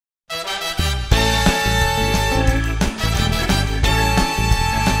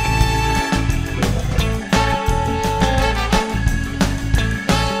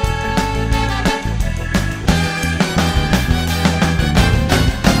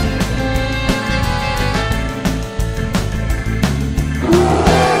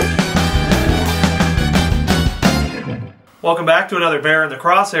Welcome back to another Bear in the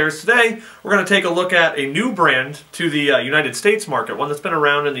Crosshairs. Today we're going to take a look at a new brand to the United States market, one that's been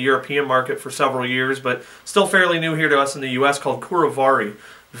around in the European market for several years but still fairly new here to us in the US, called Curivari.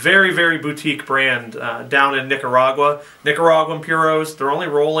 Very, very boutique brand down in Nicaragua. Nicaraguan Puros, they're only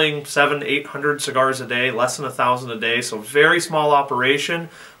rolling 700-800 cigars a day, less than 1,000 a day, so very small operation,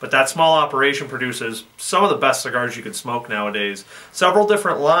 but that small operation produces some of the best cigars you can smoke nowadays. Several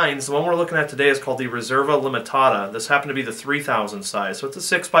different lines. The one we're looking at today is called the Reserva Limitada. This happened to be the 3,000 size, so it's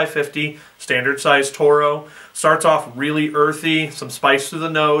a 6x50 standard size Toro. Starts off really earthy, some spice through the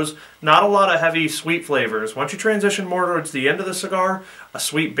nose, not a lot of heavy sweet flavors. Once you transition more towards the end of the cigar, a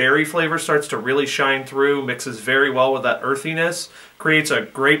sweet berry flavor starts to really shine through, mixes very well with that earthiness, creates a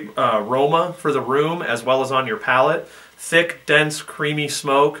great aroma for the room as well as on your palate. Thick, dense, creamy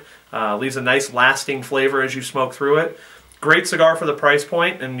smoke, leaves a nice lasting flavor as you smoke through it. Great cigar for the price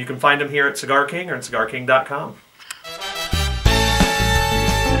point, and you can find them here at Cigar King or at CigarKing.com.